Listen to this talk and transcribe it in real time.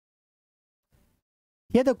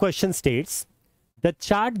Here the question states, the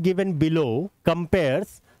chart given below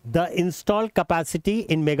compares the installed capacity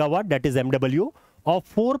in megawatt, that is MW, of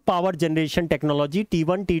 4 power generation technology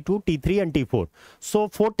T1, T2, T3 and T4. So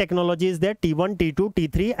 4 technologies there, T1, T2,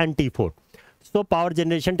 T3 and T4. So power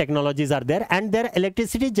generation technologies are there, and their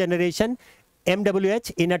electricity generation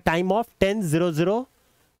MWH in a time of 10:00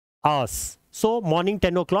 hours. So morning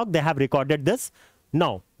 10 o'clock they have recorded this.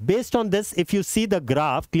 Now based on this, if you see the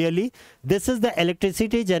graph clearly, this is the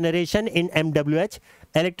electricity generation in MWH.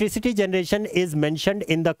 Electricity generation is mentioned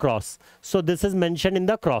in the cross. So this is mentioned in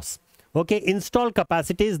the cross. Okay, installed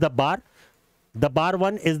capacity is the bar. The bar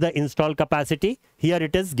one is the installed capacity. Here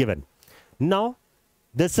it is given. Now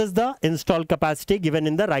this is the installed capacity given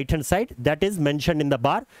in the right hand side, that is mentioned in the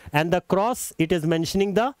bar, and the cross, it is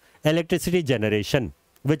mentioning the electricity generation,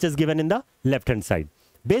 which is given in the left hand side.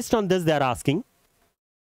 Based on this, they are asking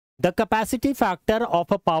the capacity factor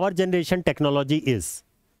of a power generation technology is.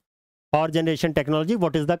 Power generation technology,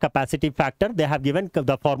 what is the capacity factor? They have given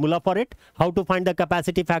the formula for it. How to find the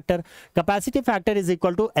capacity factor? Capacity factor is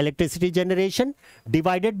equal to electricity generation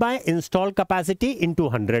divided by installed capacity into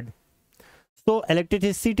 100. So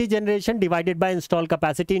electricity generation divided by installed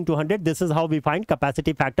capacity into 100. This is how we find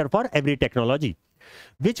capacity factor for every technology.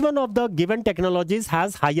 Which one of the given technologies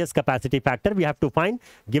has highest capacity factor? We have to find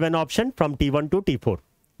given option from T1 to T4.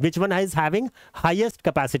 Which one is having highest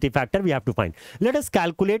capacity factor? We have to find. Let us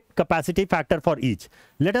calculate capacity factor for each.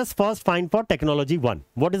 Let us first find for technology 1.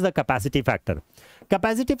 What is the capacity factor?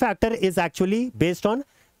 Capacity factor is actually based on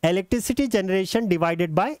electricity generation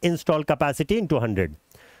divided by installed capacity into 100.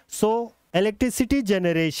 So electricity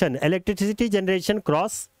generation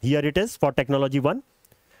cross, here it is for technology 1,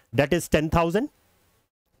 that is 10,000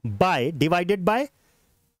 by divided by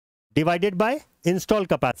installed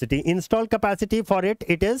capacity. Installed capacity for it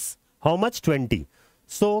is how much? 20.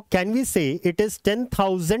 So can we say it is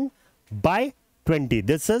 10,000 by 20?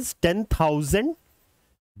 This is 10,000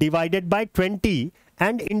 divided by 20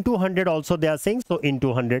 and into 100 also they are saying, so into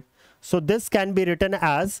 100. So this can be written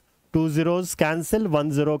as 2 zeros cancel,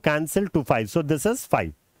 1 zero cancel to 5. So this is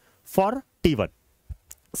 5 for T1.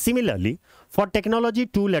 Similarly, for technology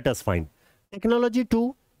 2, let us find. Technology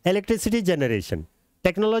 2, electricity generation.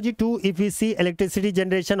 Technology 2, if we see electricity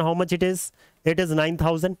generation, how much it is? It is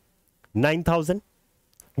 9,000. 9,000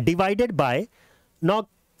 divided by, now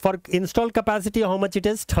for installed capacity, how much it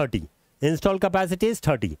is? 30. Installed capacity is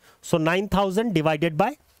 30. So 9,000 divided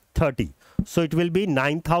by 30. So it will be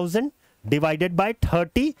 9,000 divided by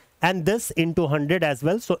 30 and this into 100 as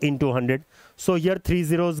well. So into 100. So here 3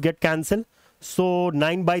 zeros get cancelled. So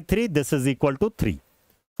 9 by 3, this is equal to 3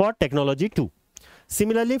 for technology 2.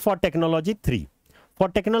 Similarly for technology 3. For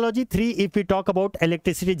technology 3, if we talk about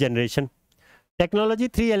electricity generation, technology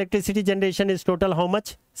 3 electricity generation is total how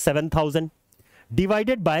much? 7,000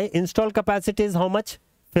 divided by installed capacity is how much?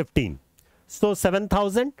 15. So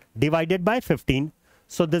 7,000 divided by 15.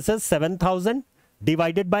 So this is 7,000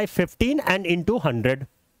 divided by 15 and into 100.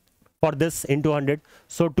 For this into 100.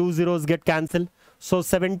 So 2 zeros get cancelled. So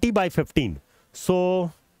 70 by 15.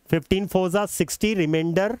 So 15 fours are 60,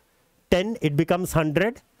 remainder 10, it becomes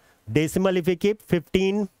 100. Decimal if we keep,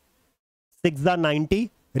 15 6 are 90,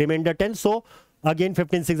 remainder 10. So again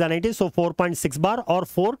 15 6 are 90. So 4.6 bar or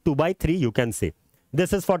 4 2 by 3 you can say.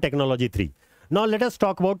 This is for technology 3. Now let us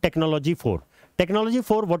talk about technology 4. Technology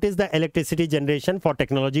 4, what is the electricity generation for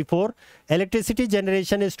technology 4? Electricity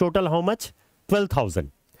generation is total how much?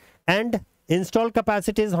 12,000. And installed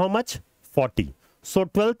capacity is how much? 40. So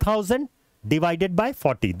 12,000 divided by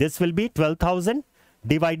 40. This will be 12,000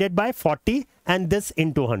 divided by 40 and this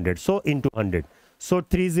into 100. So into 100. So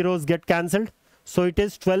 3 zeros get cancelled. So it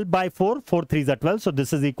is 12 by 4. 4 3s are 12. So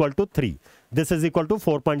this is equal to 3. This is equal to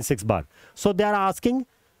 4.6 bar. So they are asking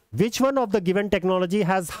which one of the given technology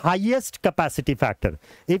has highest capacity factor.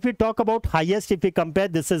 If we talk about highest, if we compare,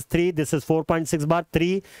 this is 3, this is 4.6 bar,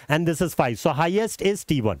 3 and this is 5. So highest is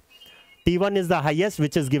T1. T1 is the highest,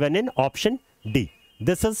 which is given in option D.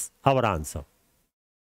 This is our answer.